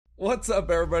What's up,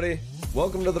 everybody?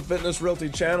 Welcome to the Fitness Realty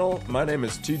channel. My name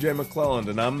is TJ McClelland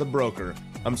and I'm the broker.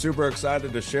 I'm super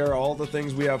excited to share all the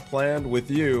things we have planned with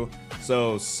you.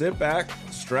 So sit back,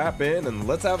 strap in, and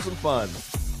let's have some fun.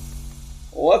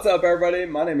 What's up, everybody?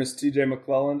 My name is TJ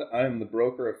McClelland. I am the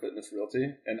broker of Fitness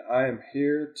Realty, and I am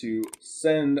here to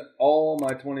send all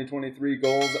my 2023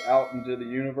 goals out into the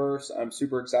universe. I'm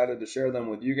super excited to share them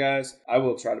with you guys. I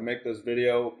will try to make this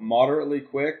video moderately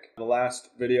quick. The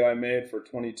last video I made for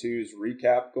 22's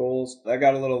recap goals, that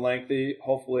got a little lengthy.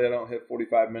 Hopefully I don't hit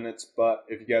 45 minutes, but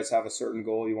if you guys have a certain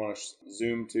goal you want to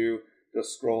zoom to,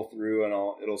 just scroll through and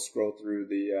it'll scroll through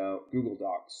the Google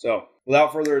Docs. So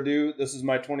without further ado, this is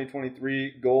my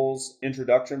 2023 goals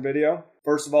introduction video.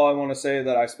 First of all, I want to say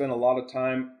that I spent a lot of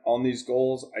time on these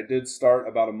goals. I did start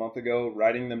about a month ago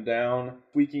writing them down,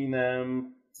 tweaking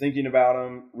them, thinking about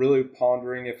them, really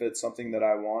pondering if it's something that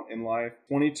I want in life.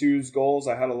 22's goals,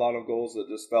 I had a lot of goals that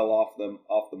just fell off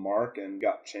the mark and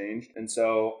got changed. And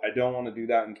so I don't want to do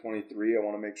that in 23. I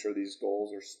want to make sure these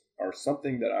goals are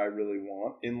something that I really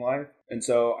want in life. And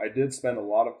so I did spend a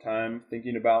lot of time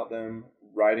thinking about them,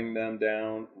 writing them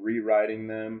down, rewriting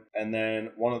them. And then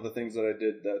one of the things that I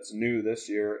did that's new this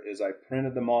year is I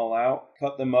printed them all out,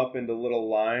 cut them up into little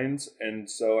lines. And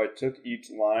so I took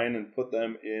each line and put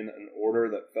them in an order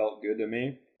that felt good to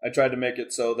me. I tried to make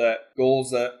it so that goals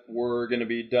that were going to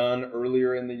be done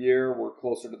earlier in the year were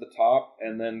closer to the top,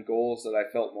 and then goals that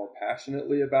I felt more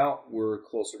passionately about were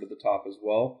closer to the top as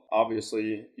well.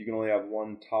 Obviously, you can only have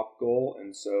one top goal,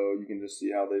 and so you can just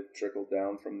see how they've trickled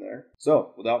down from there.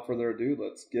 So without further ado,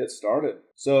 let's get started.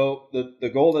 So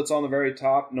the goal that's on the very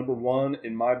top, number one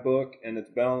in my book, and it's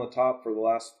been on the top for the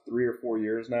last 3 or 4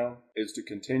 years now, is to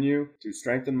continue to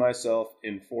strengthen myself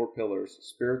in 4 pillars: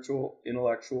 spiritual,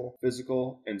 intellectual,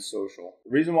 physical, and social.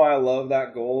 The reason why I love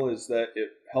that goal is that it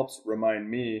helps remind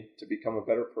me to become a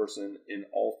better person in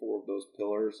all 4 of those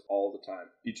pillars all the time,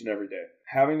 each and every day.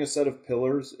 Having a set of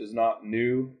pillars is not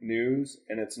new news,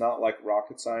 and it's not like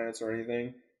rocket science or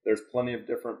anything. There's plenty of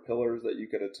different pillars that you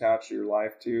could attach your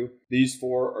life to. These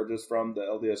 4 are just from the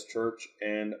LDS Church,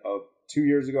 and 2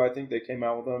 years ago, I think they came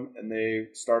out with them, and they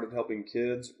started helping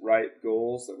kids write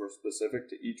goals that were specific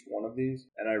to each one of these.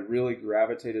 And I really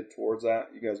gravitated towards that.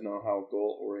 You guys know how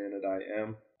goal-oriented I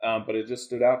am. But it just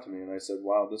stood out to me, and I said,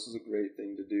 wow, this is a great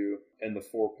thing to do. And the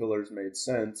 4 pillars made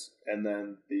sense. And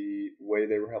then the way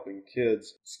they were helping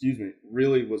kids,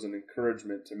 really was an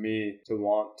encouragement to me to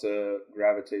want to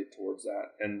gravitate towards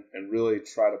that and really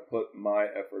try to put my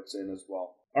efforts in as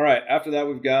well. All right, after that,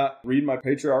 we've got read my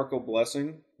patriarchal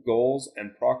blessing, goals,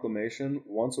 and proclamation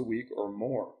once a week or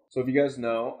more. So if you guys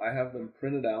know, I have them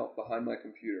printed out behind my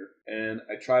computer, and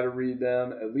I try to read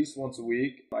them at least once a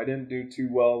week. I didn't do too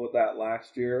well with that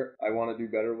last year. I want to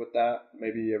do better with that.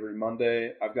 Maybe every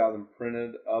Monday. I've got them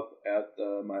printed up at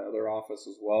my other office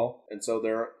as well. And so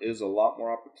there is a lot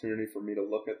more opportunity for me to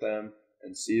look at them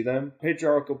and see them.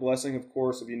 Patriarchal blessing, of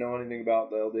course, if you know anything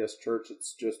about the LDS Church,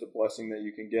 it's just a blessing that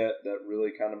you can get that really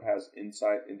kind of has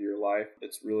insight into your life.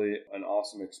 It's really an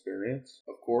awesome experience.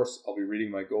 Of course, I'll be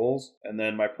reading my goals. And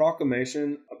then my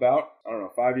proclamation, about,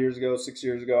 5 years ago, 6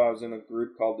 years ago, I was in a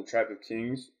group called the Tribe of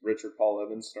Kings. Richard Paul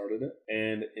Evans started it.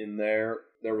 And in there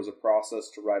was a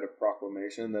process to write a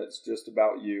proclamation that's just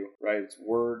about you, right? It's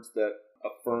words that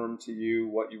affirm to you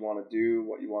what you want to do,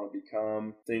 what you want to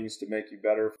become, things to make you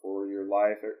better for your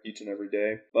life each and every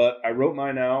day. But I wrote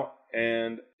mine out,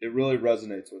 and it really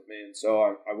resonates with me. And so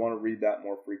I want to read that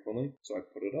more frequently. So I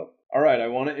put it up. All right, I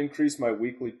want to increase my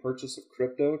weekly purchase of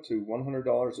crypto to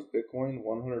 $100 of Bitcoin,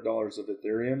 $100 of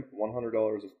Ethereum,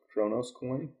 $100 of Kronos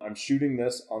coin. I'm shooting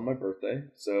this on my birthday.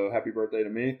 So happy birthday to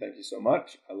me. Thank you so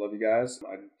much. I love you guys.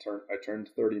 I turned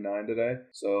 39 today.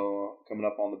 So coming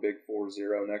up on the big 40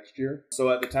 next year. So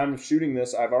at the time of shooting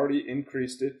this, I've already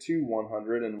increased it to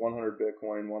 100 and 100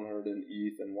 Bitcoin, 100 in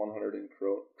ETH, and 100 in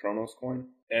Kronos coin.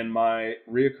 And my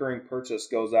reoccurring purchase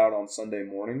goes out on Sunday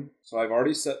morning. So I've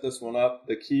already set this one up.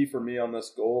 The key for me on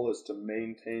this goal is to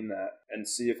maintain that and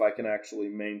see if I can actually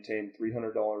maintain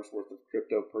 $300 worth of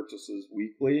crypto purchases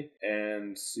weekly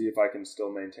and see if I can still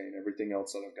maintain everything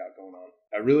else that I've got going on.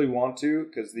 I really want to,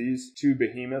 because these 2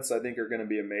 behemoths I think are going to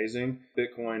be amazing.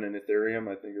 Bitcoin and Ethereum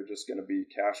I think are just going to be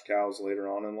cash cows later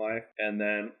on in life. And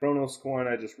then Kronos coin,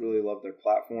 I just really love their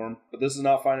platform. But this is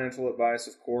not financial advice,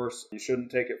 of course. You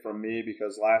shouldn't take it from me,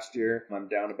 because last year I'm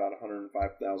down about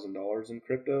 $105,000 in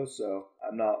crypto. So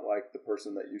I'm not like the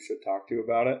person that you should talk to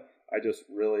about it. I just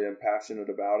really am passionate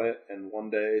about it. And one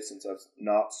day, since I've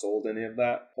not sold any of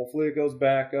that, hopefully it goes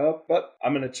back up. But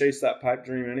I'm going to chase that pipe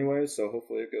dream anyway, so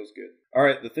hopefully it goes good. All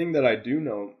right, the thing that I do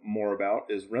know more about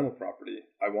is rental property.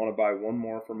 I want to buy one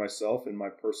more for myself in my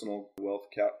personal wealth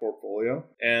cap portfolio.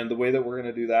 And the way that we're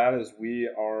going to do that is we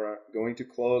are going to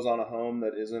close on a home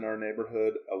that is in our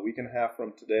neighborhood a week and a half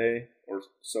from today or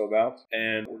so about.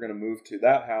 And we're going to move to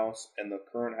that house, and the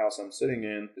current house I'm sitting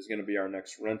in is going to be our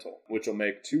next rental, which will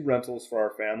make 2 rentals for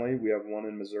our family. We have one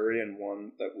in Missouri and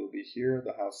one that will be here,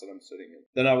 the house that I'm sitting in.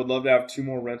 Then I would love to have 2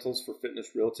 more rentals for Fitness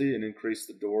Realty and increase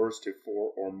the doors to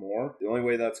 4 or more. The only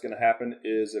way that's going to happen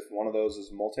is if one of those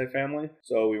is multifamily.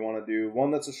 So we want to do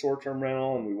one that's a short-term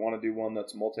rental, and we want to do one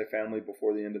that's multifamily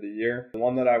before the end of the year. The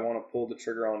one that I want to pull the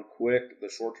trigger on quick, the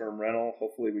short-term rental,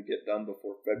 hopefully we get done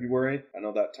before February. I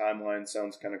know that timeline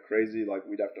sounds kind of crazy, like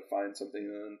we'd have to find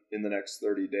something in the next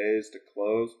 30 days to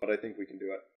close, but I think we can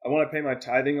do it. I want to pay my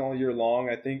tithing all year long.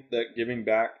 I think that giving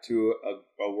back to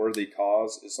a worthy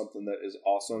cause is something that is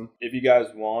awesome. If you guys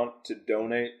want to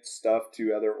donate stuff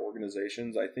to other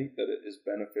organizations, I think that it is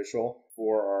beneficial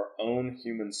for our own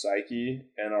human psyche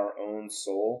and our own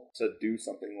soul to do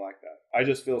something like that. I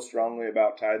just feel strongly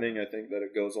about tithing. I think that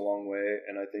it goes a long way,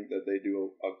 and I think that they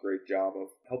do a great job of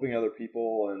helping other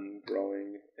people and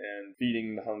growing and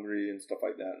feeding the hungry and stuff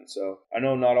like that. And so I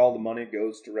know not all the money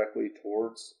goes directly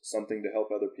towards something to help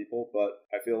other people, but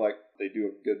I feel like they do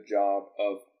a good job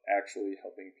of actually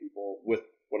helping people with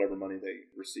whatever money they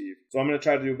receive. So I'm going to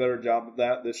try to do a better job of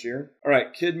that this year. All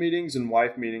right, kid meetings and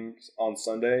wife meetings on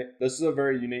Sunday. This is a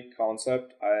very unique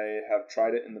concept. I have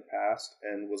tried it in the past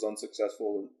and was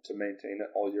unsuccessful to maintain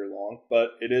it all year long,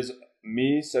 but it is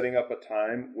me setting up a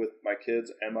time with my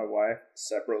kids and my wife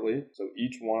separately. So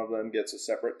each one of them gets a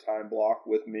separate time block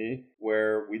with me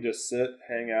where we just sit,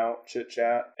 hang out, chit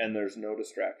chat, and there's no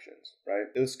distractions, right?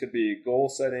 This could be goal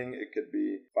setting. It could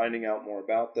be finding out more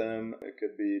about them. It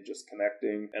could be just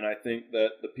connecting. And I think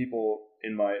that the people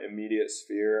in my immediate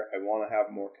sphere, I want to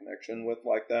have more connection with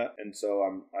like that. And so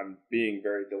I'm being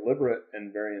very deliberate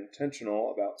and very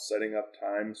intentional about setting up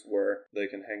times where they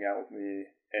can hang out with me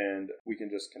and we can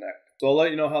just connect. So I'll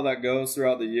let you know how that goes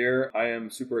throughout the year. I am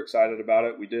super excited about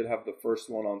it. We did have the first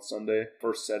one on Sunday,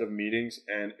 first set of meetings,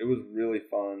 and it was really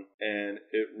fun. And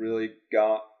it really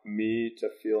got me to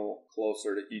feel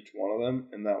closer to each one of them,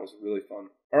 and that was really fun.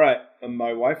 All right,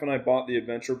 my wife and I bought the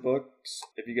adventure books.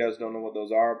 If you guys don't know what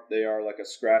those are, they are like a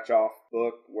scratch-off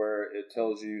book where it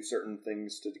tells you certain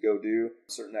things to go do,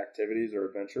 certain activities or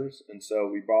adventures. And so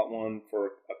we bought one for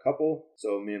a couple,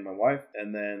 so me and my wife,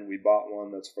 and then we bought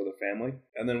one that's for the family.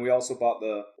 And then we also bought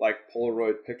the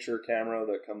Polaroid picture camera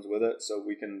that comes with it, so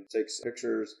we can take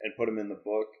pictures and put them in the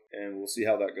book, and we'll see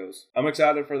how that goes. I'm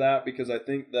excited for that because I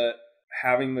think that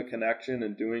having the connection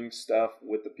and doing stuff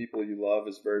with the people you love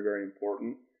is very, very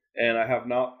important. And I have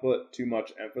not put too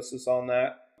much emphasis on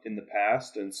that in the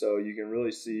past. And so you can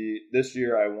really see this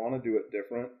year I want to do it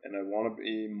different, and I want to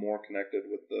be more connected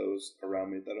with those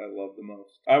around me that I love the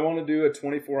most. I want to do a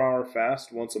 24-hour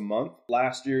fast once a month.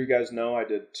 Last year, you guys know I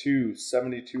did 2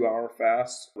 72-hour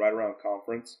fasts right around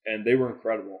conference, and they were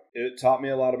incredible. It taught me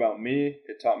a lot about me.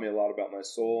 It taught me a lot about my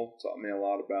soul. It taught me a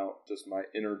lot about just my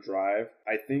inner drive.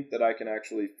 I think that I can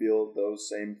actually feel those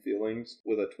same feelings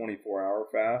with a 24-hour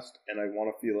fast, and I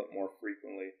want to feel it more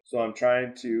frequently. So I'm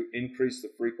trying to increase the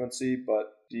frequency,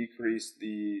 but decrease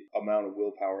the amount of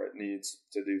willpower it needs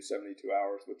to do 72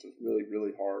 hours, which is really,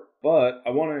 really hard. But I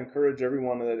want to encourage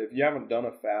everyone that if you haven't done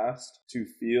a fast to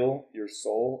feel your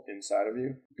soul inside of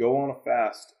you, go on a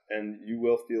fast and you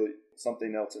will feel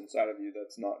something else inside of you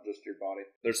that's not just your body.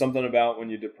 There's something about when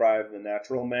you deprive the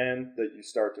natural man that you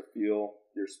start to feel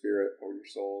your spirit or your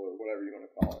soul or whatever you want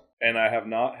to call it. And I have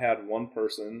not had one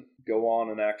person go on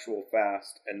an actual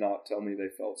fast and not tell me they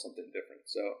felt something different.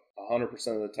 So 100%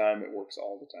 of the time, it works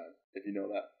all the time. If you know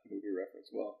that movie reference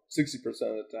well. 60%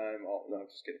 of the time, no, I'm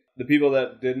just kidding. The people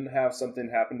that didn't have something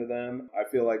happen to them, I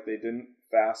feel like they didn't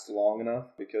fast long enough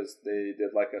because they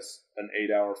did like an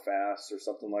 8-hour fast or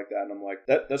something like that. And I'm like,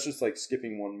 that's just like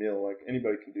skipping one meal. Like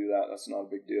anybody can do that. That's not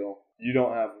a big deal. You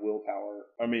don't have willpower.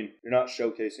 I mean, you're not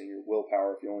showcasing your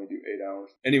willpower if you only do 8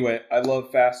 hours. Anyway, I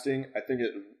love fasting. I think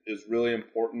it is really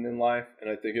important in life, and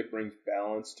I think it brings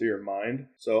balance to your mind.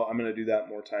 So I'm going to do that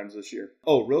more times this year.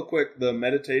 Oh, real quick, the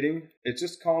meditating, it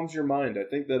just calms your mind. I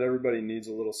think that everybody needs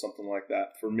a little something like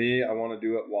that. For me, I want to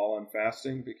do it while I'm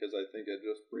fasting because I think it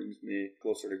just brings me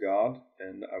closer to God,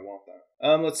 and I want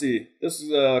that. Let's see. This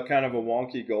is kind of a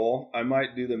wonky goal. I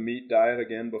might do the meat diet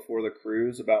again before the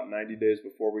cruise, about 90 days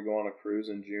before we go on a cruise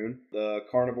in June. The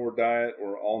carnivore diet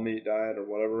or all meat diet or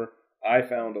whatever, I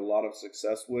found a lot of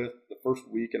success with. The first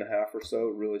week and a half or so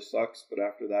really sucks, but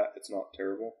after that, it's not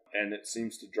terrible. And it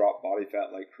seems to drop body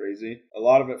fat like crazy. A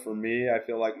lot of it for me, I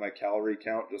feel like my calorie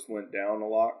count just went down a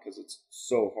lot because it's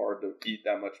so hard to eat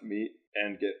that much meat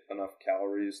and get enough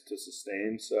calories to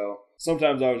sustain. So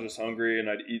sometimes I was just hungry and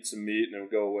I'd eat some meat and it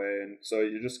would go away. And so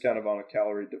you're just kind of on a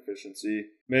calorie deficiency.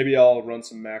 Maybe I'll run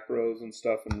some macros and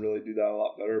stuff and really do that a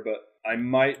lot better. But I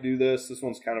might do this. This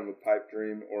one's kind of a pipe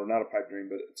dream, or not a pipe dream,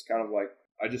 but it's kind of like,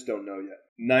 I just don't know yet.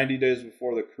 90 days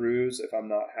before the cruise, if I'm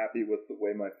not happy with the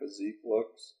way my physique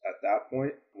looks at that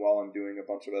point while I'm doing a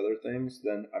bunch of other things,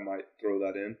 then I might throw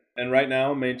that in. And right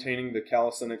now, maintaining the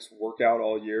calisthenics workout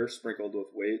all year, sprinkled with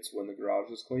weights when the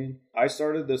garage is clean. I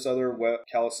started this other wet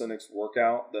calisthenics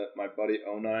workout that my buddy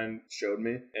O9 showed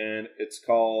me, and it's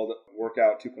called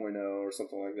Workout 2.0 or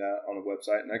something like that on a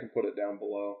website, and I can put it down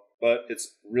below. But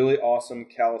it's really awesome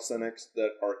calisthenics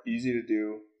that are easy to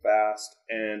do, fast,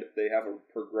 and they have a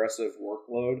progressive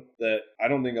workload that I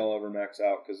don't think I'll ever max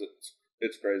out because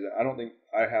it's crazy. I don't think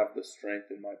I have the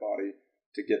strength in my body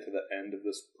to get to the end of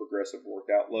this progressive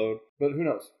workout load, but who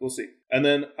knows? We'll see. And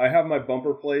then I have my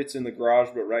bumper plates in the garage,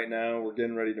 but right now we're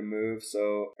getting ready to move,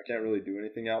 so I can't really do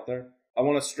anything out there. I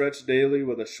want to stretch daily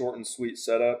with a short and sweet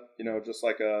setup, just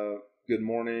like a good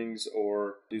mornings,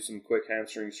 or do some quick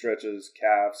hamstring stretches,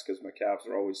 calves, because my calves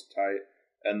are always tight.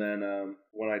 And then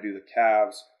when I do the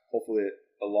calves, hopefully it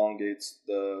elongates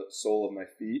the sole of my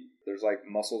feet. There's like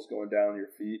muscles going down your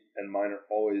feet, and mine are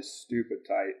always stupid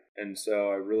tight. And so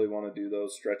I really want to do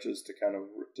those stretches to kind of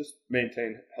just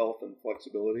maintain health and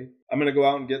flexibility. I'm going to go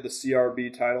out and get the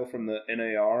CRB title from the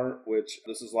NAR, which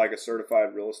this is like a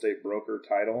certified real estate broker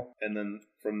title, and then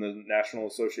from the National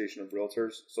Association of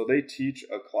Realtors. So they teach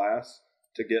a class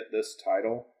to get this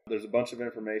title. There's a bunch of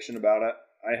information about it.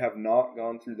 I have not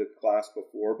gone through the class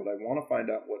before, but I want to find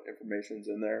out what information's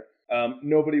in there.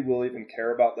 Nobody will even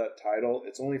care about that title.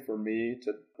 It's only for me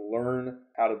to learn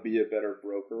how to be a better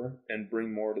broker and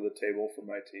bring more to the table for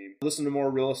my team. Listen to more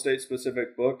real estate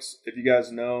specific books. If you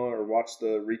guys know or watch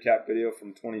the recap video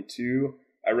from 22,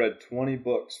 I read 20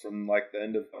 books from like the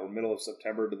end of or middle of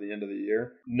September to the end of the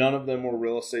year. None of them were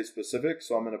real estate specific,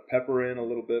 so I'm going to pepper in a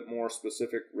little bit more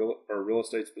specific real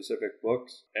estate specific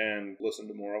books and listen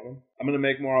to more of them. I'm going to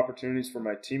make more opportunities for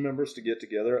my team members to get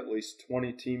together, at least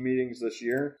 20 team meetings this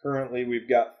year. Currently, we've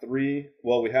got 3.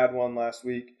 Well, we had one last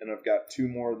week, and I've got 2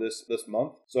 more this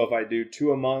month. So if I do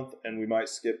 2 a month, and we might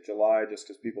skip July just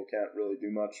because people can't really do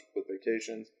much with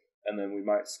vacations, and then we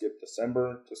might skip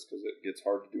December just because it gets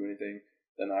hard to do anything,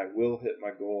 then I will hit my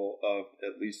goal of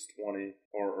at least 20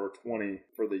 or 20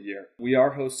 for the year. We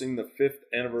are hosting the 5th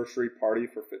anniversary party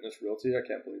for Fitness Realty. I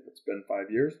can't believe it's been 5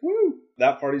 years. Woo!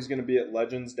 That party is going to be at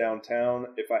Legends downtown.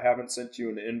 If I haven't sent you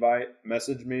an invite,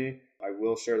 message me. I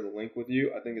will share the link with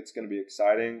you. I think it's going to be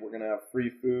exciting. We're going to have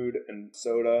free food and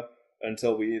soda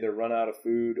until we either run out of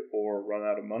food or run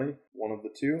out of money, one of the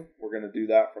two. We're going to do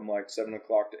that from like 7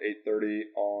 o'clock to 8:30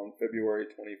 on February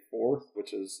 24th,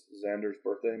 which is Xander's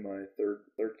birthday, my third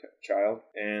child.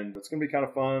 And it's going to be kind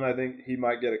of fun. I think he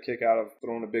might get a kick out of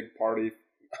throwing a big party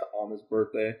on his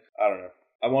birthday. I don't know.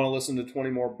 I want to listen to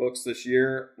 20 more books this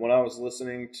year. When I was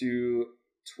listening to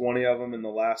 20 of them in the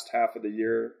last half of the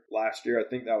year last year, I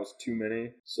think that was too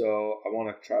many. So I want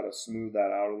to try to smooth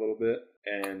that out a little bit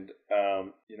and,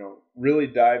 really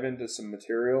dive into some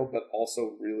material, but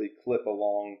also really clip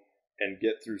along and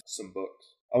get through some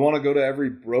books. I want to go to every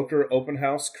broker open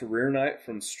house career night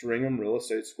from Stringham Real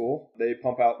Estate School. They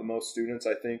pump out the most students,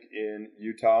 I think, in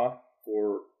Utah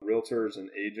for realtors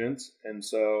and agents. And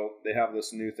so they have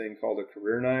this new thing called a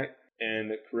career night.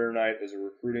 And Career Night is a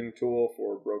recruiting tool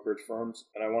for brokerage firms.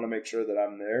 And I want to make sure that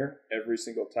I'm there every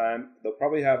single time. They'll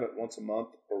probably have it once a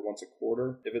month or once a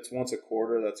quarter. If it's once a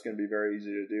quarter, that's going to be very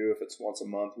easy to do. If it's once a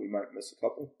month, we might miss a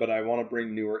couple. But I want to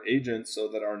bring newer agents so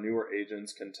that our newer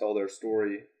agents can tell their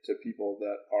story to people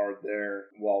that are there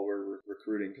while we're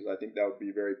recruiting, because I think that would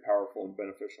be very powerful and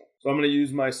beneficial. So I'm going to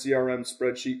use my CRM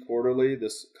spreadsheet quarterly,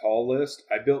 this call list.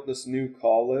 I built this new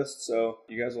call list, so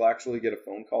you guys will actually get a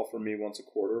phone call from me once a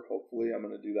quarter. Hopefully, I'm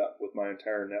going to do that with my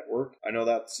entire network. I know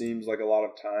that seems like a lot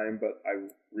of time, but I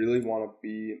really want to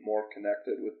be more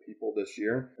connected with people this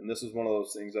year. And this is one of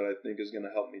those things that I think is going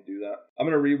to help me do that. I'm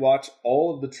going to rewatch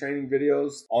all of the training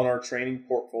videos on our training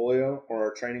portfolio or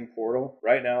our training portal.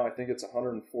 Right now, I think it's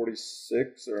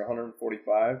 146 or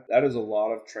 145. That is a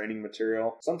lot of training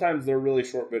material. Sometimes they're really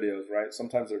short videos, right?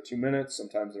 Sometimes they're 2 minutes,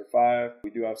 sometimes they're 5.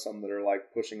 We do have some that are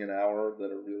like pushing an hour that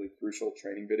are really crucial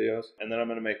training videos. And then I'm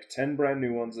going to make 10 brand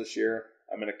new ones this year.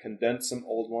 I'm going to condense some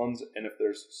old ones, and if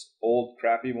there's old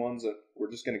crappy ones that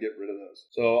we're just going to get rid of those.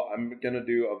 So I'm going to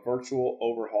do a virtual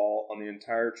overhaul on the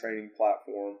entire training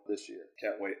platform this year.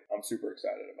 Can't wait. I'm super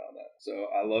excited about that. So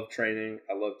I love training.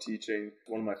 I love teaching. It's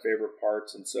one of my favorite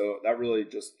parts. And so that really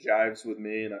just jives with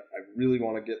me. And I really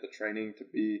want to get the training to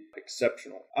be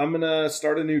exceptional. I'm going to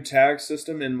start a new tag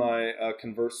system in my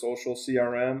Convert Social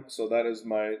CRM. So that is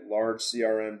my large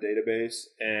CRM database.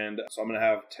 And so I'm going to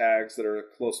have tags that are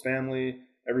close family,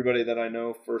 everybody that I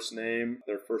know, first name,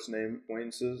 their first name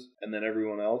acquaintances, and then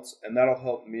everyone else. And that'll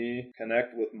help me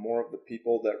connect with more of the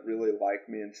people that really like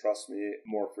me and trust me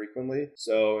more frequently.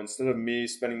 So instead of me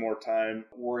spending more time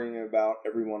worrying about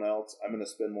everyone else, I'm going to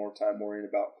spend more time worrying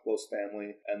about close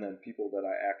family and then people that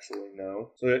I actually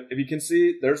know. So if you can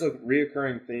see, there's a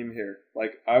reoccurring theme here.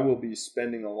 Like, I will be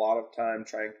spending a lot of time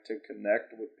trying to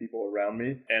connect with people around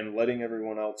me and letting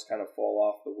everyone else kind of fall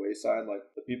off the wayside. Like,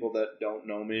 the people that don't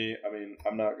know me, I mean,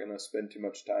 I'm not going to spend too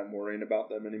much time worrying about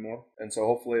them anymore. And so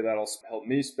hopefully that'll help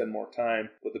me spend more time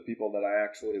with the people that I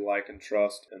actually like and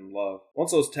trust and love.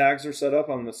 Once those tags are set up,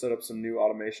 I'm going to set up some new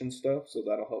automation stuff. So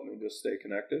that'll help me just stay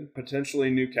connected. Potentially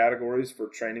new categories for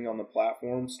training on the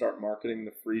platform, start marketing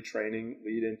the free training,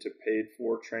 lead into paid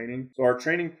for training. So our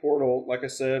training portal, like I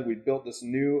said, we built this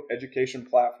new education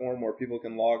platform where people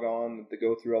can log on to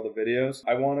go through all the videos.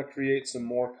 I want to create some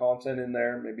more content in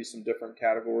there, maybe some different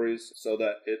categories so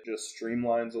that it just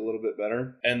streamlines a little bit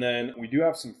better. And then we do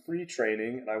have some free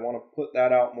training, and I want to put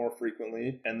that out more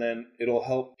frequently. And then it'll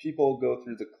help people go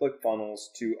through the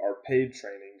ClickFunnels to our paid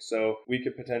training. So we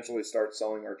could potentially start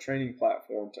selling our training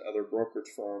platform to other brokerage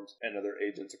firms and other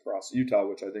agents across Utah,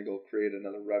 which I think will create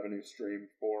another revenue stream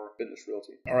for Fitness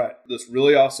Realty. All right, this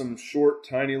really awesome, short,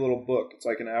 tiny little book. It's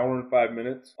like an hour and 5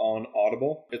 minutes on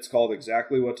Audible. It's called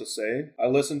Exactly What to Say. I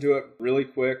listened to it really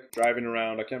quick, driving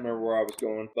around. I can't remember where I was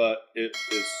going, but it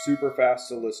is super fast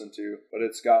to listen to. But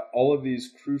it's got all of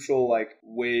these crucial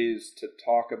ways to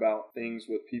talk about things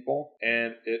with people,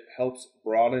 and it helps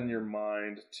broaden your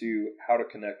mind to how to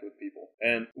connect with people.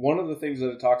 And one of the things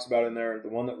that it talks about in there, the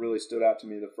one that really stood out to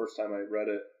me the first time I read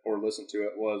it or listened to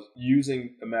it, was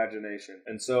using imagination.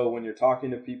 And so when you're talking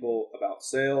to people about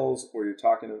sales, or you're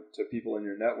talking to people in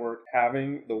your network,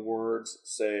 having the words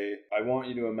say, I want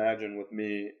you to imagine with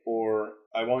me, or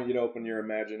I want you to open your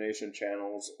imagination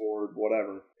channels, or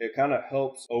whatever. It kind of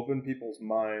helps open people's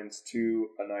minds to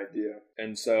an idea.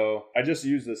 And so I just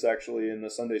used this actually in the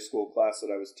Sunday school class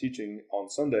that I was teaching on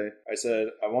Sunday. I said,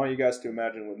 I want you guys to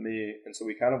imagine with me. And so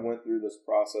we kind of went through this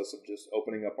process of just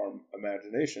opening up our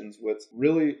imaginations, which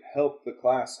really helped the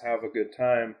class have a good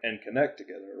time and connect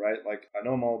together, right? Like, I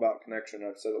know I'm all about connection.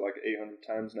 I've said it like 800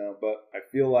 times now, but I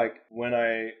feel like when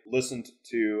I listened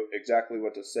to Exactly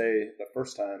What to Say the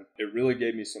first time, it really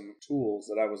gave me some tools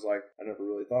that I was like, I never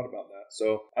really thought about that.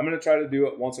 So I'm going to try to do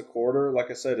it once a quarter.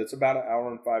 Like I said, it's about an hour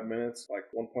and 5 minutes, like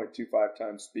 1.25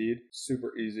 times speed.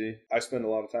 Super easy. I spend a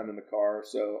lot of time in the car,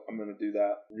 so I'm going to do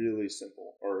that really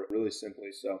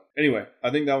simply. So anyway,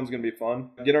 I think that one's going to be fun.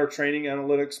 Get our training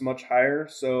analytics much higher.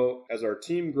 So as our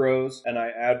team grows and I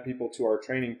add people to our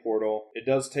training portal, it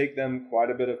does take them quite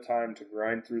a bit of time to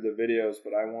grind through the videos,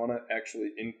 but I want to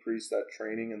actually increase that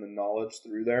training and the knowledge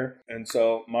through there. And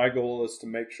so my goal is to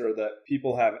make sure that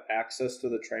people have access to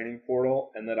the training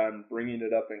portal and that I'm bringing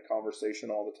it up in conversation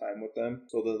all the time with them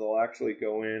so that they'll actually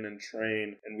go in and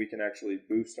train and we can actually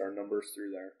boost our numbers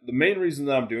through there. The main reason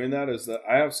that I'm doing that is that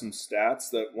I have some stats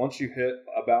that once you hit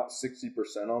about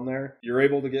 60% on there, you're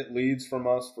able to get leads from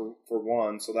us for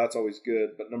one, so that's always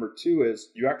good. But number two is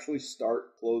you actually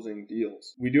start closing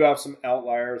deals. We do have some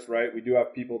outliers, right? We do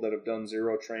have people that have done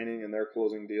zero training and they're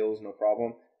closing deals, no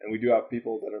problem. And we do have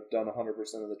people that have done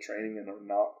 100% of the training and are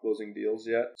not closing deals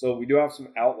yet. So we do have some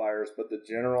outliers, but the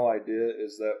general idea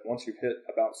is that once you've hit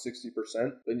about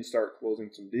 60%, then you start closing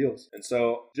some deals. And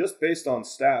so just based on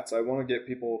stats, I want to get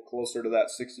people closer to that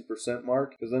 60%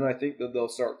 mark, because then I think that they'll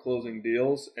start closing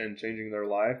deals and changing their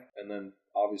life, and then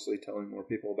obviously telling more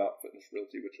people about Fitness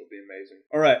Realty, which will be amazing.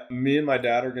 All right, me and my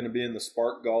dad are going to be in the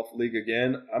Spark Golf League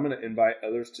again. I'm going to invite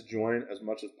others to join as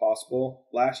much as possible.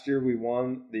 Last year, we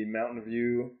won the Mountain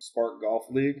View Spark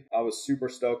Golf League. I was super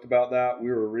stoked about that. We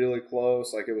were really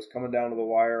close. Like, it was coming down to the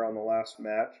wire on the last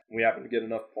match. We happened to get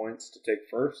enough points to take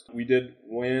first. We did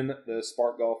win the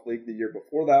Spark Golf League the year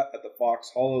before that at the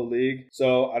Fox Hollow League.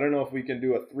 So I don't know if we can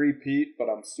do a three-peat, but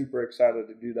I'm super excited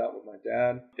to do that with my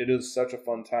dad. It is such a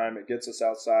fun time. It gets us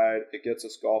outside outside. It gets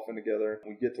us golfing together.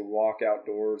 We get to walk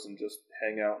outdoors and just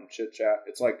hang out and chit chat.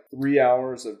 It's like 3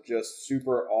 hours of just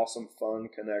super awesome fun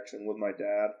connection with my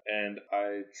dad, and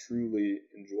I truly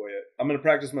enjoy it. I'm going to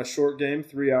practice my short game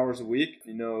 3 hours a week. If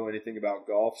you know anything about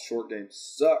golf, short game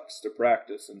sucks to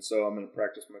practice, and so I'm going to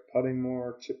practice my putting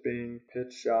more, chipping,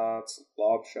 pitch shots,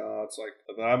 lob shots.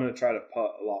 But I'm going to try to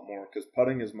putt a lot more because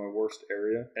putting is my worst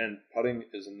area, and putting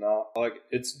is not,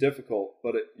 it's difficult,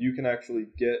 but you can actually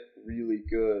get really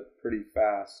good pretty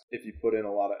fast if you put in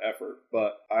a lot of effort.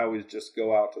 But I always just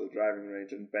go out to the driving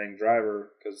range and bang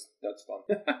driver because that's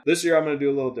fun. This year I'm going to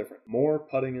do a little different. More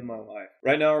putting in my life.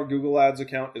 Right now our Google Ads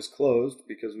account is closed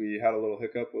because we had a little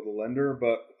hiccup with a lender,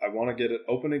 but I want to get it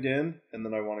open again, and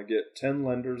then I want to get 10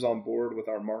 lenders on board with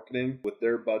our marketing with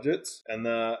their budgets, and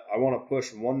I want to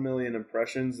push 1 million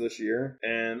impressions this year.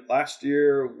 And last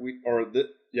year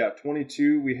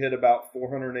 22, we hit about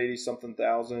 480 something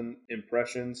thousand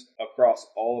impressions across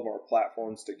all of our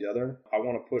platforms together. I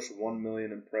want to push 1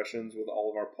 million impressions with all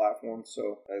of our platforms.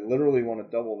 So I literally want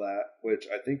to double that, which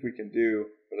I think we can do,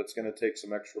 but it's going to take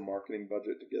some extra marketing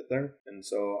budget to get there. And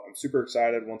so I'm super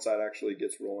excited once that actually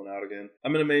gets rolling out again.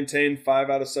 I'm going to maintain 5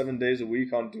 out of 7 days a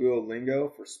week on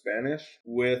Duolingo for Spanish.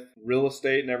 With real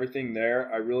estate and everything there,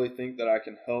 I really think that I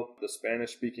can help the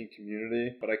Spanish speaking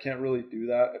community, but I can't really do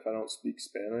that if I don't speak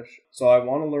Spanish. So I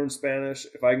want to learn Spanish.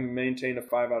 If I can maintain a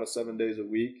 5 out of 7 days a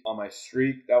week on my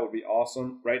streak, that would be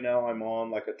awesome. Right now I'm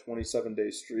on like a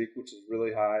 27-day streak, which is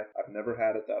really high. I've never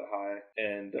had it that high,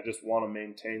 and I just want to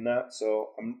maintain that.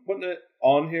 So I'm putting it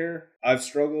on here. I've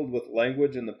struggled with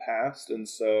language in the past, and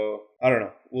so I don't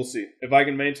know. We'll see. If I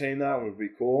can maintain that, it would be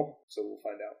cool. So we'll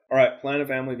find out. All right, plan a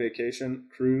family vacation,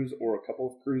 cruise, or a couple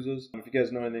of cruises. If you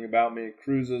guys know anything about me,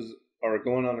 cruises or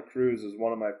going on a cruise is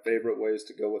one of my favorite ways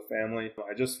to go with family.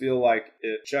 I just feel like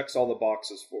it checks all the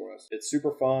boxes for us. It's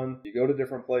super fun. You go to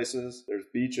different places. There's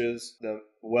beaches. The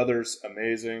weather's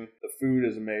amazing. The food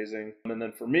is amazing. And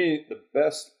then for me, the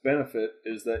best benefit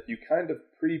is that you kind of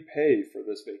prepay for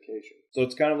this vacation. So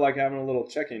it's kind of like having a little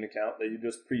checking account that you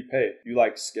just prepay. You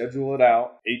schedule it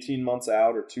out 18 months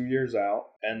out or 2 years out,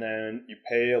 and then you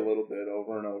pay a little bit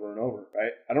over and over and over,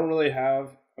 right? I don't really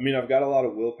I've got a lot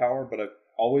of willpower, but I've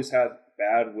always had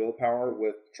bad willpower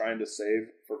with trying to save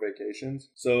for vacations.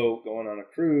 So going on a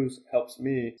cruise helps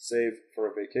me save for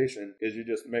a vacation because you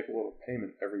just make a little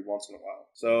payment every once in a while.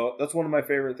 So that's one of my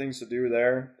favorite things to do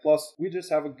there. Plus, we just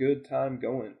have a good time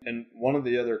going. And one of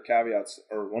the other caveats,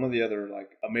 or one of the other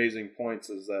amazing points,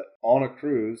 is that on a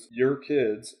cruise, your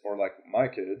kids, or my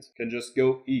kids, can just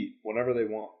go eat whenever they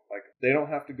want. They don't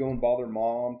have to go and bother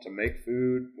mom to make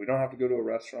food. We don't have to go to a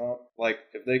restaurant.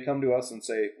 If they come to us and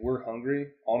say, we're hungry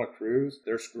on a cruise,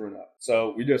 they're screwing up.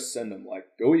 So we just send them,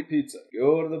 go eat pizza,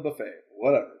 go to the buffet,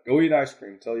 whatever. Go eat ice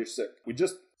cream till you're sick. We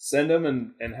just send them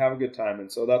and have a good time.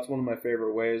 And so that's one of my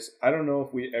favorite ways. I don't know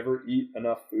if we ever eat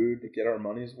enough food to get our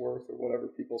money's worth or whatever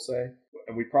people say.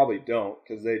 And we probably don't,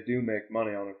 because they do make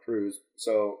money on a cruise.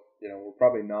 So, we're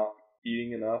probably not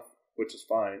eating enough, which is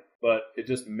fine, but it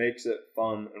just makes it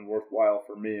fun and worthwhile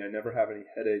for me. I never have any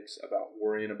headaches about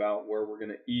worrying about where we're going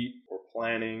to eat or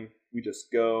planning. We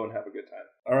just go and have a good time.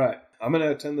 All right, I'm going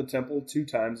to attend the temple 2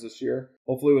 times this year,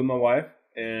 hopefully with my wife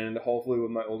and hopefully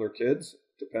with my older kids.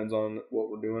 Depends on what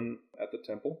we're doing at the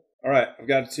temple. All right, I've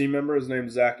got a team member. His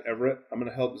name's Zach Everett. I'm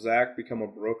going to help Zach become a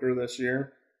broker this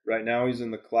year. Right now he's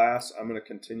in the class. I'm going to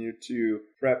continue to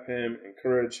prep him,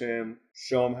 encourage him,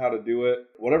 show him how to do it.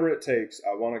 Whatever it takes,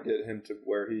 I want to get him to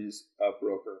where he's a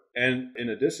broker. And in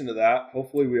addition to that,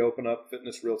 hopefully we open up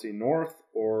Fitness Realty North,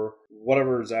 or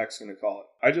whatever Zach's going to call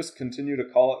it. I just continue to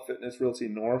call it Fitness Realty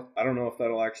North. I don't know if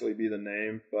that'll actually be the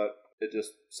name, but it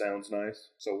just sounds nice.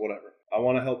 So whatever. I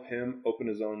want to help him open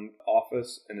his own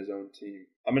office and his own team.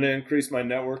 I'm going to increase my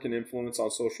network and influence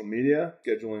on social media,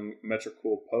 scheduling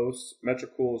Metricool posts.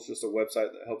 Metricool is just a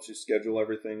website that helps you schedule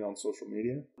everything on social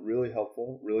media. Really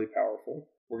helpful, really powerful.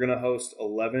 We're going to host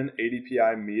 11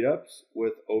 ADPI meetups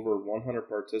with over 100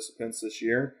 participants this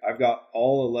year. I've got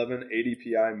all 11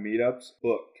 ADPI meetups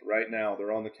booked right now.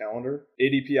 They're on the calendar.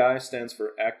 ADPI stands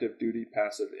for Active Duty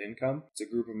Passive Income. It's a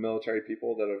group of military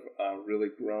people that have really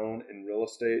grown in real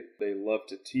estate. They love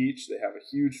to teach. They have a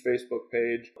huge Facebook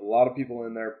page. A lot of people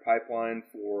in their pipeline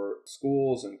for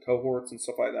schools and cohorts and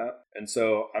stuff like that. And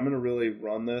so I'm going to really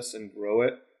run this and grow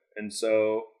it. And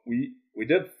so we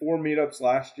did 4 meetups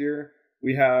last year.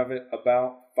 We have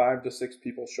about 5 to 6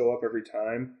 people show up every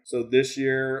time. So this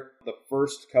year, the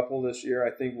first couple this year,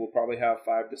 I think we'll probably have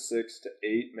 5 to 6 to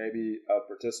 8 maybe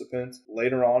participants.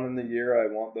 Later on in the year,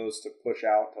 I want those to push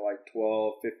out to like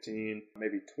 12, 15,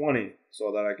 maybe 20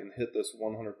 so that I can hit this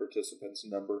 100 participants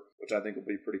number, which I think will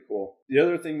be pretty cool. The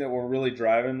other thing that we're really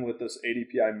driving with this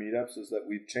ADPI meetups is that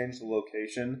we've changed the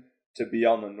location to be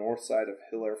on the north side of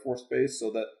Hill Air Force Base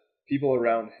so that people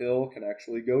around Hill can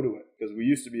actually go to it, because we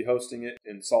used to be hosting it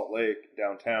in Salt Lake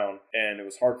downtown, and it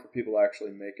was hard for people to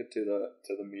actually make it to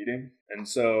the meeting. And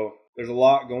so there's a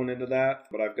lot going into that,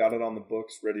 but I've got it on the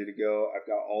books ready to go. I've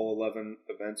got all 11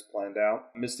 events planned out.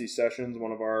 Misty Sessions,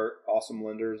 one of our awesome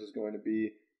lenders, is going to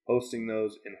be hosting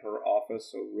those in her office,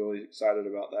 so really excited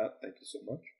about that. Thank you so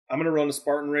much. I'm going to run a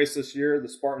Spartan race this year, the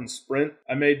Spartan Sprint.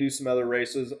 I may do some other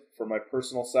races for my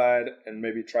personal side and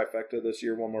maybe trifecta this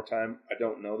year one more time. I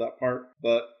don't know that part.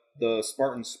 But the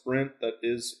Spartan Sprint that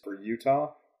is for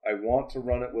Utah, I want to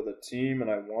run it with a team, and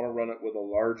I want to run it with a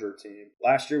larger team.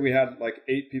 Last year we had like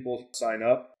 8 people sign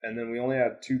up, and then we only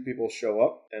had 2 people show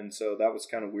up, and so that was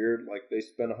kind of weird. Like they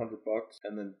spent $100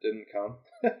 and then didn't come.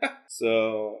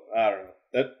 So I don't know.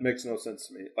 That makes no sense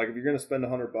to me. Like if you're going to spend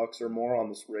 $100 or more on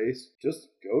this race, just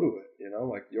go to it. You know,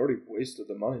 like you already wasted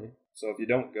the money. So if you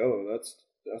don't go,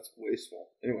 that's wasteful.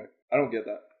 Anyway, I don't get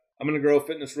that. I'm going to grow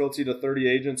Fitness Realty to 30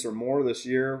 agents or more this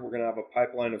year. We're going to have a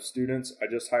pipeline of students. I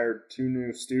just hired 2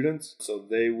 new students, so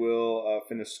they will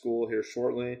finish school here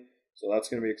shortly. So that's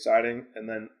going to be exciting. And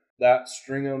then that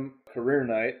Stringham Career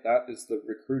Night, that is the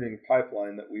recruiting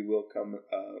pipeline that we will come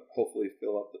hopefully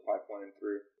fill up the pipeline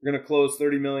through. We're going to close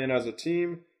 30 million as a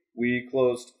team. We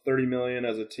closed 30 million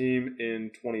as a team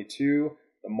in 22.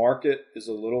 The market is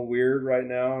a little weird right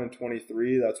now in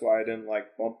 23. That's why I didn't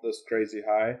like bump this crazy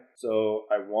high. So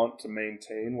I want to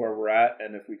maintain where we're at.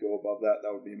 And if we go above that,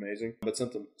 that would be amazing. But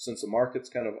since the market's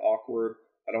kind of awkward,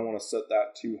 I don't want to set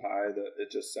that too high that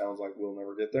it just sounds like we'll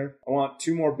never get there. I want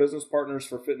 2 more business partners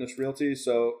for Fitness Realty.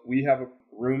 So we have a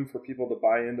room for people to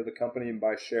buy into the company and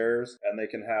buy shares, and they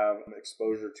can have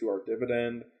exposure to our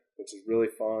dividend, which is really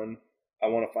fun. I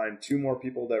want to find 2 more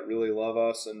people that really love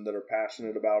us and that are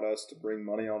passionate about us to bring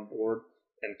money on board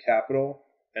and capital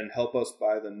and help us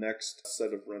buy the next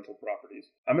set of rental properties.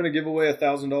 I'm going to give away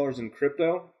 $1,000 in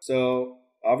crypto. So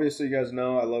obviously you guys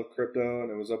know I love crypto, and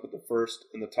it was up at the first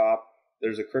in the top.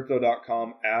 There's a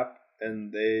crypto.com app,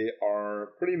 and they are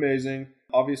pretty amazing.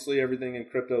 Obviously everything in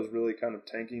crypto is really kind of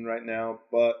tanking right now,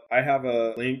 but I have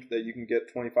a link that you can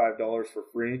get $25 for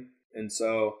free. And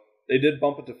so they did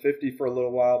bump it to 50 for a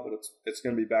little while, but it's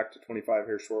going to be back to 25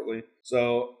 here shortly.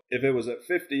 So if it was at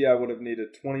 50, I would have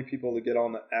needed 20 people to get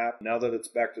on the app. Now that it's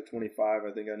back to 25,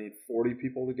 I think I need 40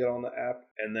 people to get on the app.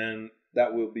 And then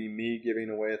that will be me giving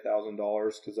away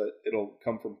 $1,000 because it'll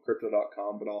come from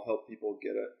crypto.com, but I'll help people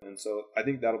get it. And so I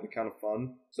think that'll be kind of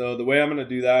fun. So the way I'm going to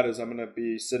do that is I'm going to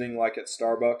be sitting like at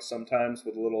Starbucks sometimes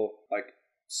with a little like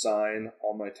sign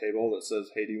on my table that says,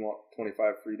 hey, do you want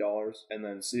 25 free dollars? And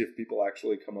then see if people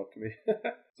actually come up to me.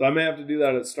 So I may have to do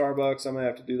that at Starbucks. I may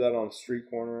have to do that on a street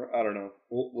corner. I don't know.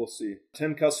 We'll see.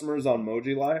 10 customers on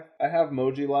Moji Life. I have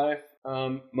Moji Life.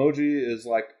 Moji is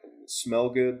like smell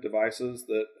good devices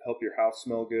that help your house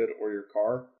smell good or your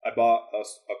car. I bought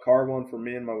a car one for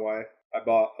me and my wife. I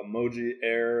bought a Moji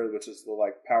Air, which is the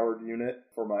like powered unit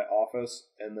for my office.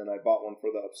 And then I bought one for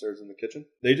the upstairs in the kitchen.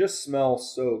 They just smell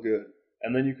so good.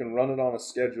 And then you can run it on a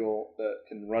schedule that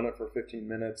can run it for 15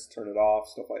 minutes, turn it off,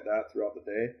 stuff like that throughout the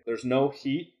day. There's no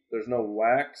heat, there's no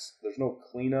wax, there's no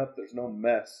cleanup, there's no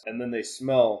mess. And then they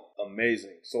smell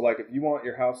amazing. So like if you want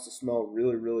your house to smell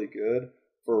really, really good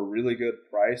for a really good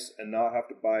price and not have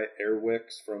to buy air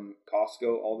wicks from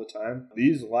Costco all the time,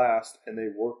 these last and they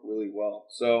work really well.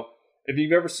 So if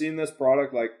you've ever seen this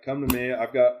product, like come to me.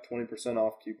 I've got 20%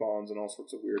 off coupons and all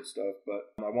sorts of weird stuff,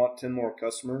 but I want 10 more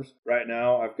customers. Right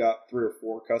now, I've got 3 or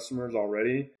 4 customers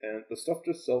already, and the stuff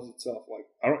just sells itself. Like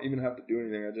I don't even have to do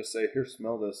anything. I just say, here,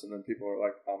 smell this. And then people are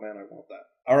like, oh man, I want that.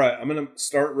 All right, I'm going to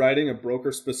start writing a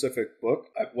broker-specific book.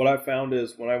 What I found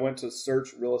is when I went to search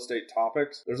real estate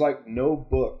topics, there's like no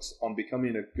books on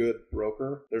becoming a good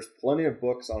broker. There's plenty of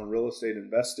books on real estate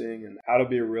investing and how to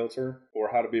be a realtor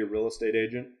or how to be a real estate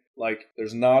agent. Like,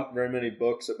 there's not very many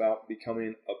books about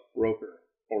becoming a broker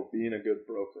or being a good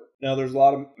broker. Now, there's a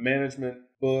lot of management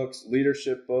books,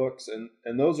 leadership books, and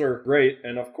those are great.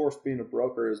 And of course, being a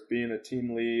broker is being a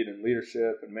team lead and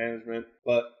leadership and management,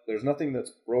 but there's nothing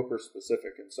that's broker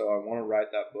specific. And so I want to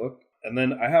write that book. And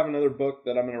then I have another book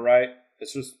that I'm going to write.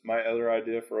 It's just my other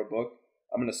idea for a book.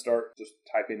 I'm going to start just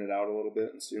typing it out a little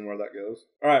bit and seeing where that goes.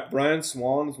 All right, Brian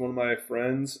Swan is one of my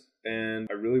friends, and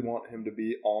I really want him to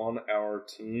be on our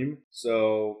team.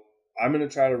 So I'm going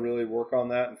to try to really work on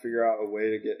that and figure out a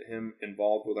way to get him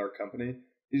involved with our company.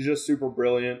 He's just super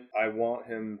brilliant. I want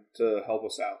him to help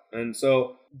us out. And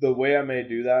so the way I may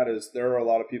do that is there are a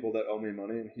lot of people that owe me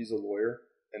money, and he's a lawyer.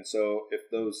 And so if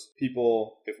those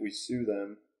people, if we sue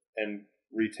them and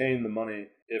retain the money,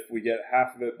 if we get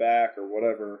half of it back or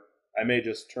whatever, I may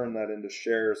just turn that into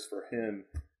shares for him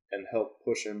and help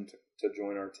push him to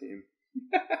join our team.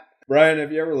 Brian,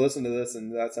 if you ever listen to this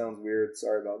and that sounds weird,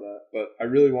 sorry about that. But I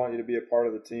really want you to be a part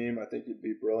of the team. I think you'd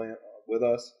be brilliant with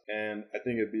us, and I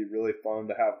think it'd be really fun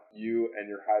to have you and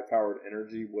your high-powered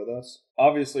energy with us.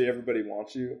 Obviously, everybody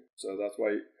wants you, so that's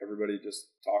why everybody just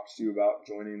talks to you about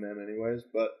joining them anyways.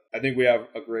 But I think we have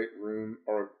a great room,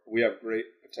 or we have great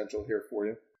potential here for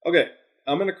you. Okay,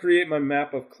 I'm going to create my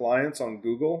map of clients on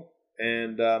Google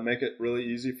and make it really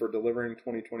easy for delivering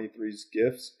 2023's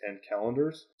gifts and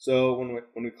calendars. So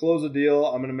when we close a deal,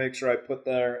 I'm going to make sure I put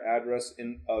their address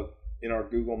in our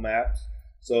Google Maps,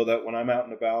 so that when I'm out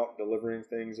and about delivering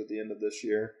things at the end of this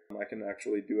year, I can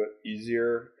actually do it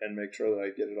easier and make sure that I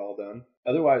get it all done.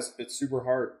 Otherwise, it's super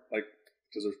hard,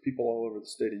 because there's people all over the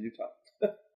state of Utah.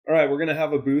 All right, we're going to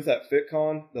have a booth at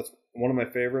FitCon. That's one of my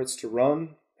favorites to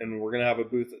run. And we're going to have a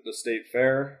booth at the State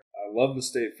Fair. I love the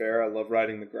State Fair. I love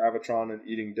riding the Gravitron and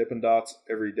eating Dippin' Dots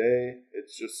every day.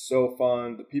 It's just so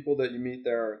fun. The people that you meet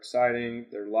there are exciting.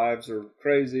 Their lives are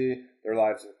crazy. Their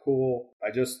lives are cool.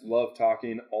 I just love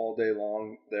talking all day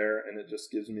long there, and it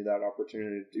just gives me that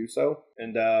opportunity to do so.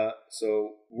 And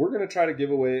so we're going to try to give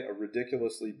away a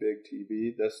ridiculously big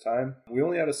TV this time. We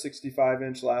only had a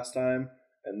 65-inch last time,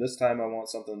 and this time I want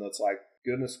something that's like,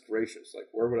 goodness gracious, like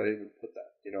where would I even put that?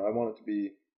 I want it to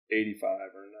be 85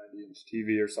 or 90-inch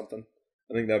TV or something.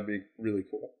 I think that'd be really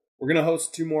cool. We're going to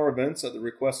host 2 more events at the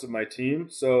request of my team.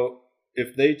 So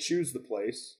if they choose the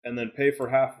place and then pay for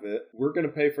half of it, we're going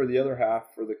to pay for the other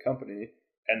half for the company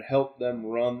and help them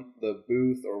run the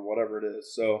booth or whatever it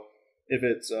is. So if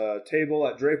it's a table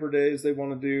at Draper Days they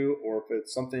want to do, or if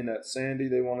it's something at Sandy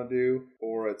they want to do,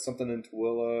 or it's something in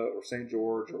Tooele or St.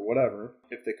 George or whatever,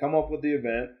 if they come up with the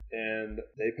event and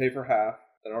they pay for half,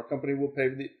 then our company will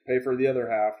pay for the other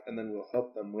half, and then we'll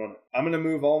help them run it. I'm going to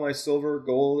move all my silver,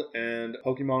 gold, and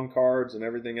Pokemon cards and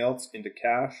everything else into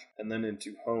cash and then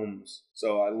into homes.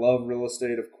 So I love real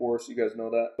estate, of course, you guys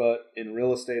know that. But in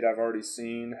real estate, I've already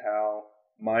seen how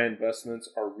my investments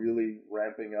are really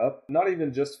ramping up. Not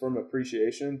even just from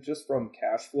appreciation, just from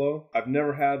cash flow. I've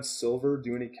never had silver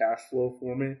do any cash flow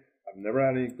for me. I've never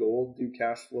had any gold do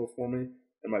cash flow for me.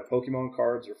 And my Pokemon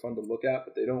cards are fun to look at,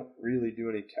 but they don't really do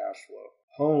any cash flow.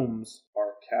 Homes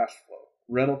are cash flow.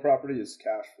 Rental property is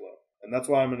cash flow. And that's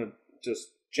why I'm going to just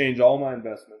change all my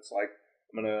investments. Like,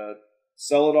 I'm going to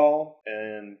sell it all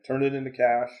and turn it into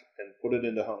cash and put it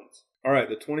into homes. All right,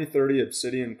 the 2030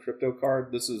 Obsidian crypto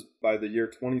card. This is by the year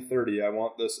 2030. I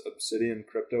want this Obsidian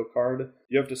crypto card.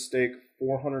 You have to stake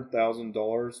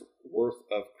 $400,000 worth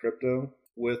of crypto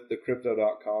with the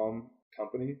Crypto.com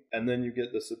company, and then you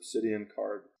get this Obsidian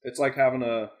card. It's like having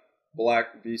a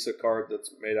black Visa card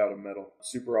that's made out of metal.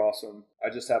 Super awesome. I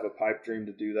just have a pipe dream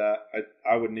to do that.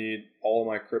 I would need all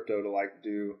my crypto to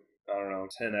do,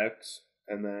 10x,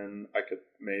 and then I could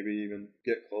maybe even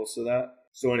get close to that.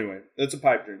 So anyway, it's a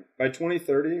pipe dream. By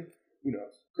 2030, who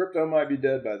knows? Crypto might be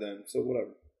dead by then, so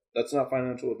whatever. That's not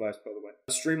financial advice, by the way.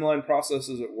 Streamline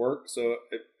processes at work. So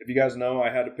if you guys know, I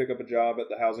had to pick up a job at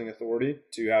the Housing Authority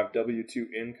to have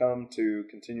W-2 income to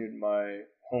continue my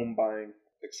home buying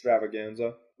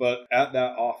extravaganza. But at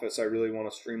that office, I really want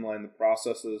to streamline the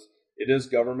processes. It is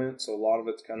government, so a lot of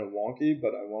it's kind of wonky,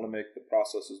 but I want to make the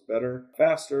processes better,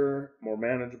 faster, more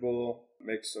manageable,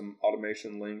 make some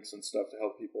automation links and stuff to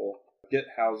help people get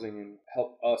housing and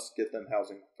help us get them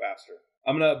housing faster.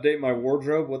 I'm going to update my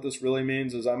wardrobe. What this really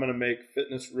means is I'm going to make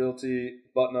Fitness Realty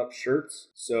button-up shirts.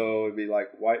 So it'd be like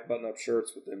white button-up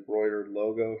shirts with the embroidered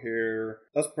logo here.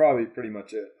 That's probably pretty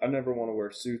much it. I never want to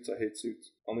wear suits. I hate suits.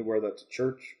 Only wear that to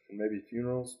church and maybe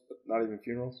funerals, but not even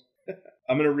funerals.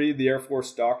 I'm going to read the Air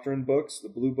Force Doctrine books, the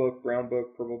blue book, brown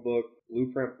book, purple book,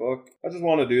 blueprint book. I just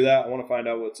want to do that. I want to find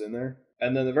out what's in there.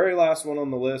 And then the very last one on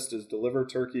the list is deliver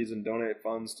turkeys and donate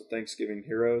funds to Thanksgiving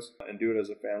Heroes and do it as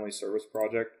a family service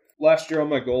project. Last year on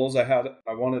my goals, I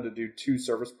wanted to do 2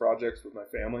 service projects with my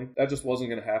family. That just wasn't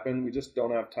going to happen. We just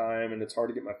don't have time, and it's hard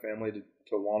to get my family to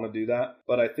want to do that.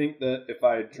 But I think that if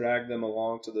I drag them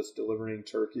along to this delivering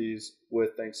turkeys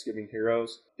with Thanksgiving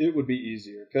Heroes, it would be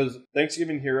easier. Because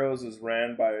Thanksgiving Heroes is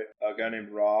ran by a guy named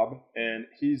Rob, and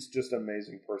he's just an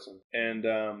amazing person.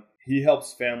 And he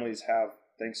helps families have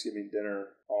Thanksgiving dinner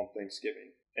on Thanksgiving.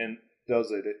 And does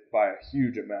it by a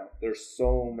huge amount. There's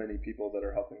so many people that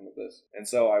are helping with this. And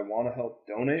so I want to help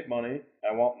donate money.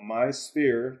 I want my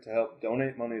sphere to help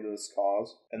donate money to this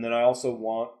cause. And then I also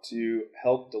want to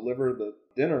help deliver the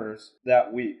dinners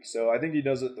that week. So I think he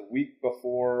does it the week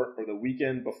before or the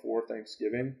weekend before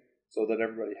Thanksgiving, so that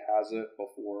everybody has it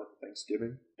before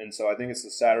Thanksgiving. And so I think it's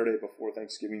the Saturday before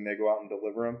Thanksgiving they go out and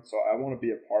deliver them. So I want to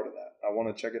be a part of that. I want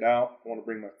to check it out. I want to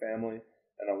bring my family,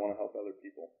 and I want to help other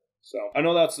people. So I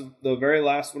know that's the very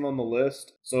last one on the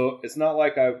list. So it's not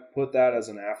like I put that as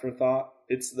an afterthought.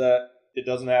 It's that it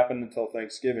doesn't happen until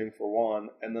Thanksgiving, for one.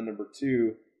 And then number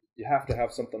two, you have to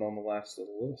have something on the last of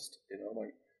the list.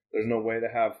 Like there's no way to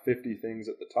have 50 things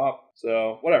at the top.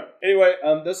 So whatever. Anyway,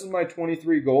 this is my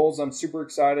 23 goals. I'm super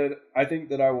excited. I think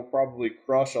that I will probably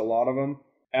crush a lot of them.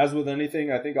 As with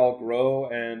anything, I think I'll grow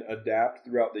and adapt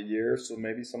throughout the year. So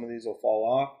maybe some of these will fall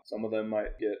off. Some of them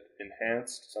might get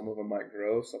enhanced. Some of them might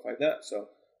grow, stuff like that. So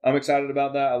I'm excited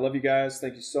about that. I love you guys.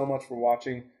 Thank you so much for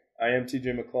watching. I am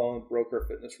TJ McClelland, broker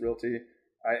Fitness Realty.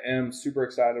 I am super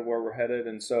excited where we're headed.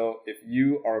 And so if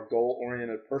you are a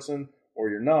goal-oriented person or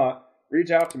you're not,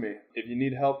 reach out to me. If you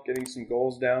need help getting some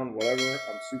goals down, whatever,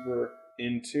 I'm super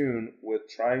in tune with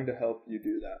trying to help you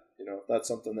do that. If that's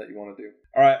something that you want to do.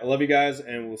 All right, I love you guys,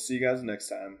 and we'll see you guys next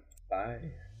time.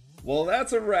 Bye. Well,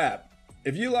 that's a wrap.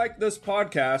 If you like this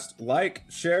podcast, like,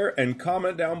 share, and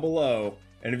comment down below.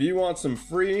 And if you want some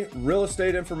free real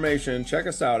estate information, check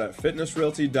us out at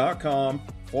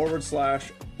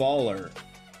fitnessrealty.com/baller.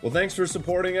 Well, thanks for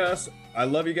supporting us. I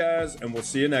love you guys, and we'll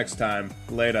see you next time.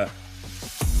 Later.